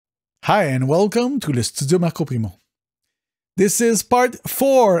Hi and welcome to the Studio Marco Primeau. This is part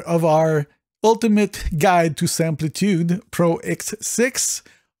 4 of our ultimate guide to Samplitude Pro X6.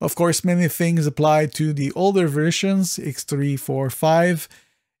 Of course, many things apply to the older versions, X3, 4, 5.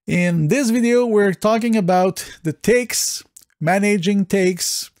 In this video, we're talking about the takes, managing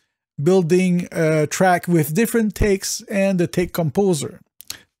takes, building a track with different takes, and the take composer.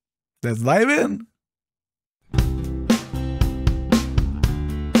 Let's dive in.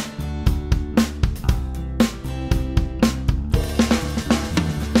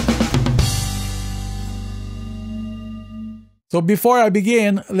 So before I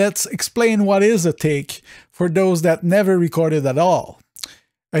begin, let's explain what is a take for those that never recorded at all.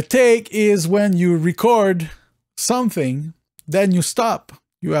 A take is when you record something, then you stop.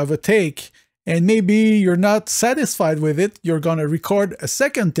 You have a take, and maybe you're not satisfied with it. You're going to record a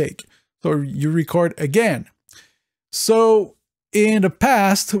second take. So you record again. So in the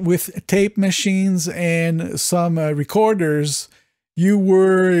past, with tape machines and some recorders, you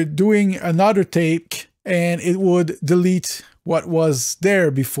were doing another take and it would delete what was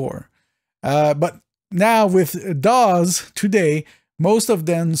there before. But now with DAWs today, most of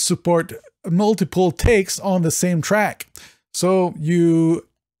them support multiple takes on the same track. So you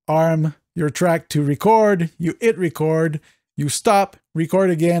arm your track to record, you hit record, you stop, record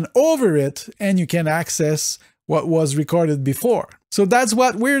again over it, and you can access what was recorded before. So that's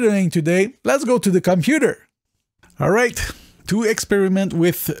what we're doing today. Let's go to the computer. All right, to experiment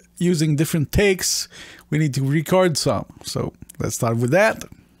with using different takes, we need to record some. So let's start with that.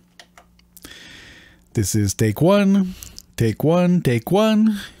 This is take one, take one, take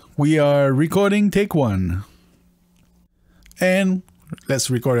one. We are recording take one. And let's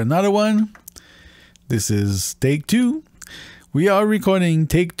record another one. This is take two. We are recording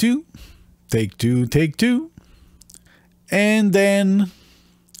take two, take two, take two. And then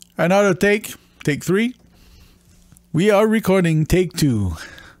another take, take three. We are recording take two.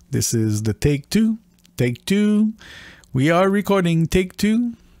 This is the take two, take two. We are recording take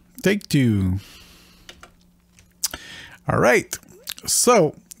two, take two. All right.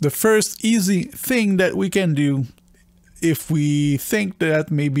 So the first easy thing that we can do, if we think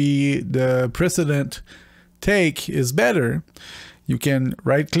that maybe the precedent take is better, you can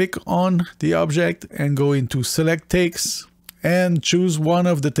right click on the object and go into select takes and choose one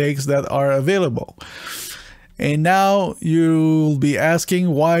of the takes that are available. And now you'll be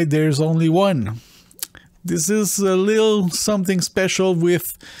asking why there's only one. This is a little something special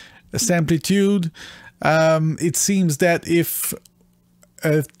with Samplitude. It seems that if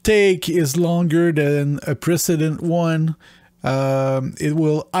a take is longer than a precedent one, it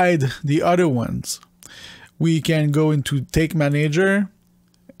will hide the other ones. We can go into Take Manager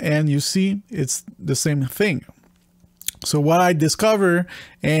and you see it's the same thing. So what I discovered,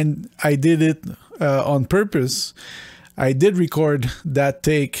 and I did it on purpose, I did record that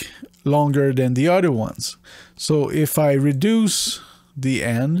take longer than the other ones. So if I reduce the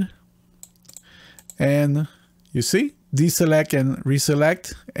end, and you see, deselect and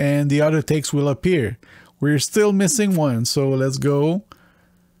reselect, and the other takes will appear. We're still missing one, so let's go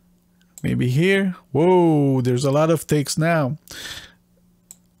maybe here. Whoa, there's a lot of takes now.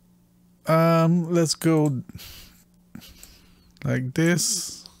 Let's go like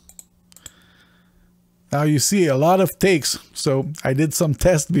this. Now you see a lot of takes. So I did some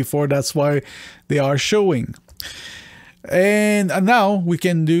tests before, that's why they are showing. And now we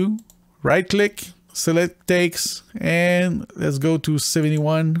can do right click, select takes, and let's go to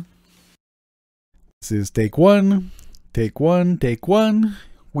 71. This is take one, take one, take one.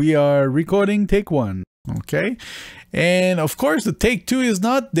 We are recording take one. Okay. And of course the take two is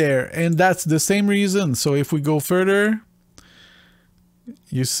not there, and that's the same reason. So if we go further,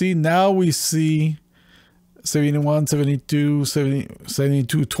 you see now we see 71, 72,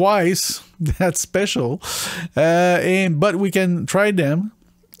 72 twice. That's special. But we can try them.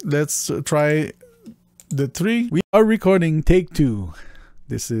 Let's try the three. We are recording take two.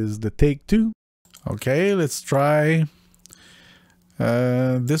 This is the take two. Okay, let's try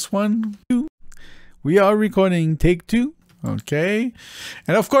this one. We are recording take two. Okay.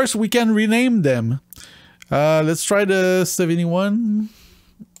 And of course we can rename them. Let's try the 71.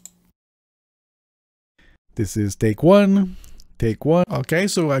 This is take one, take one. Okay,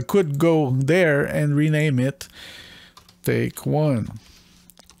 so I could go there and rename it take one,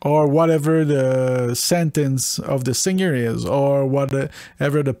 or whatever the sentence of the singer is, or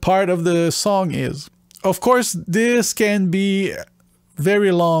whatever the part of the song is. Of course, this can be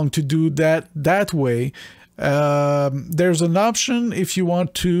very long to do that way. There's an option if you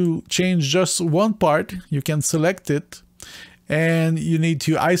want to change just one part, you can select it and you need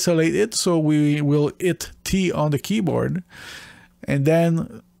to isolate it. So we will hit T on the keyboard, and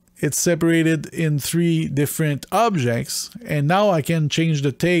then it's separated in 3 different objects. And now I can change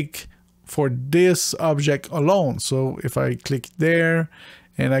the take for this object alone. So if I click there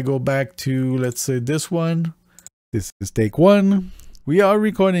and I go back to, let's say, this one, this is take 1. We are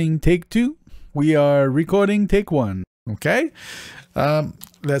recording take 2. We are recording take 1. Okay.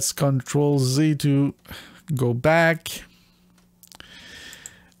 Let's Control Z to go back.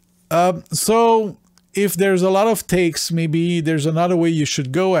 So if there's a lot of takes, maybe there's another way you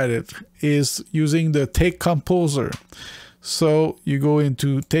should go at it, is using the take composer. So you go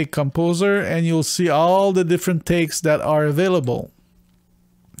into take composer and you'll see all the different takes that are available.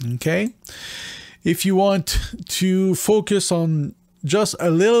 Okay. If you want to focus on just a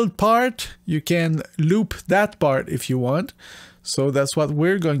little part, you can loop that part if you want. So that's what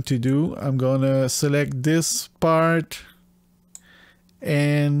we're going to do. I'm gonna select this part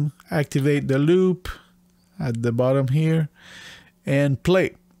and activate the loop at the bottom here and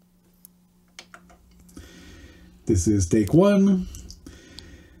play. This is take 1.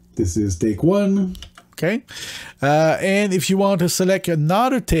 This is take 1. Okay. And if you want to select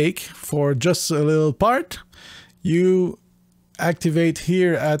another take for just a little part, you activate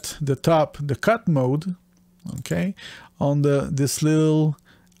here at the top the cut mode. Okay. On this little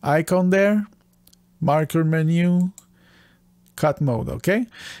icon there, marker menu, cut mode. Okay.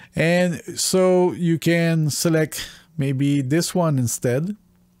 And so you can select maybe this one instead.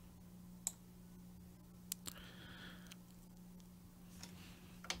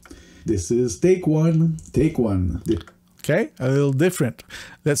 This is take 1, take 1. Okay, a little different.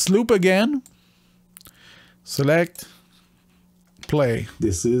 Let's loop again. Select, play.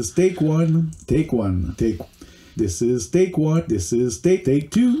 This is take 1, take 1, take. This is take 1, this is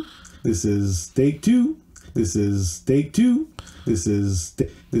take 2. This is take 2. This is take 2. This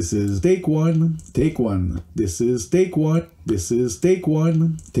is take 1, take 1. This is take 1. This is take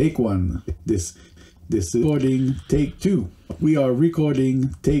 1, take 1. This is recording take 2. We are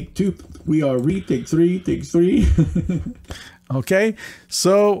recording take 2. We are take 3, take 3. Okay,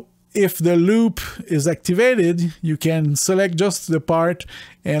 so if the loop is activated, you can select just the part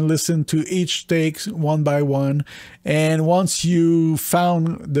and listen to each take one by one. And once you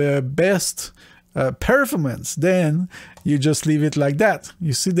found the best performance, then you just leave it like that.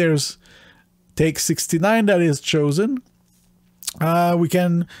 You see there's take 69 that is chosen. We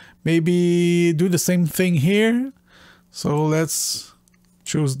can maybe do the same thing here. So let's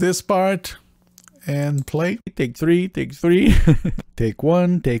choose this part and play. Take 3, take 3. Take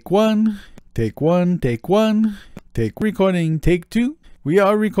 1, take 1. Take 1, take 1. Take recording, take 2. We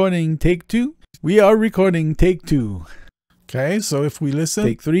are recording, take 2. We are recording, take 2. Okay, so if we listen,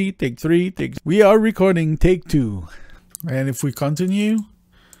 take 3, take 3, take. We are recording, take 2. And if we continue,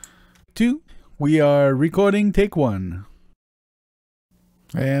 2. We are recording, take 1.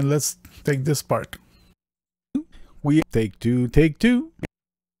 And let's take this part. We take 2, take 2.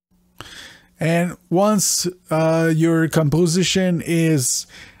 And once your composition is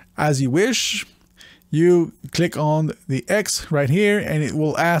as you wish, you click on the X right here and it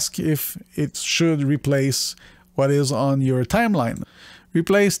will ask if it should replace what is on your timeline.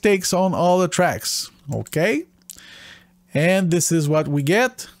 Replace takes on all the tracks. Okay. And this is what we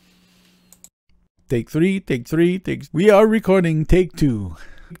get. Take 3, take 3, take. We are recording take 2.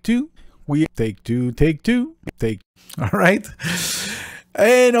 Take 2. We take 2, take 2, take. All right.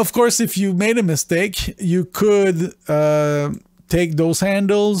 And of course, if you made a mistake, you could take those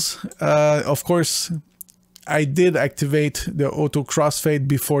handles. Of course, I did activate the auto crossfade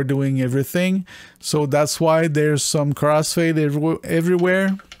before doing everything. So that's why there's some crossfade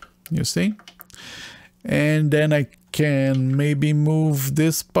everywhere, you see. And then I can maybe move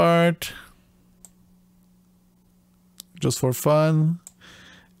this part just for fun.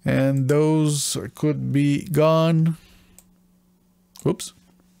 And those could be gone. Oops.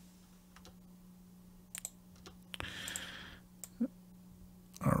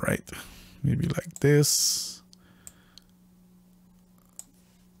 All right, maybe like this.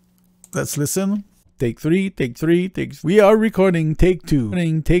 Let's listen. Take 3, take 3, take. We are recording take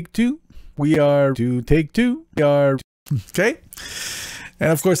 2. Take 2. We are to take 2. We are okay.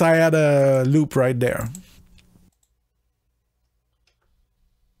 And of course I had a loop right there.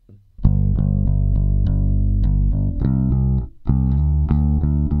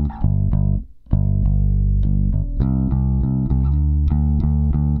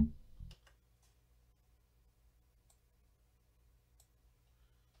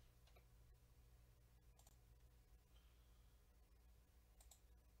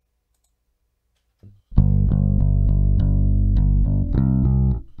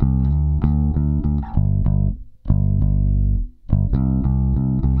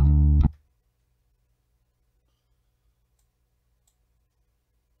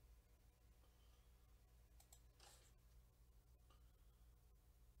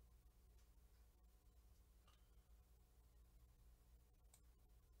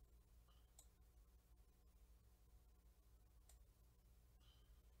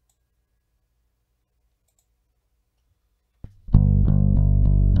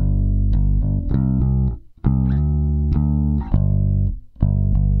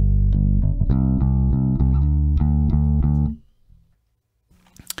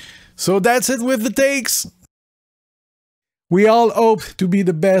 So that's it with the takes. We all hope to be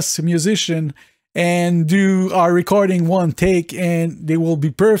the best musician and do our recording one take and they will be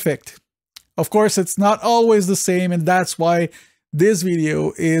perfect. Of course, it's not always the same, and that's why this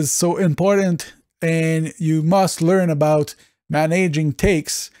video is so important, and you must learn about managing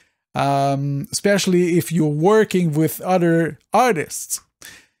takes, especially if you're working with other artists.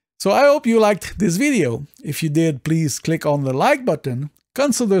 So I hope you liked this video. If you did, please click on the like button,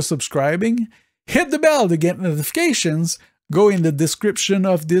 consider subscribing, hit the bell to get notifications, go in the description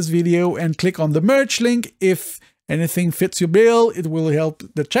of this video and click on the merch link. If anything fits your bill, it will help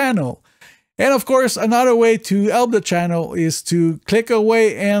the channel. And of course, another way to help the channel is to click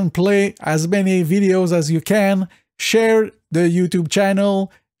away and play as many videos as you can. Share the YouTube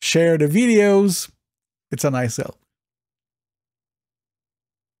channel, share the videos. It's a nice help.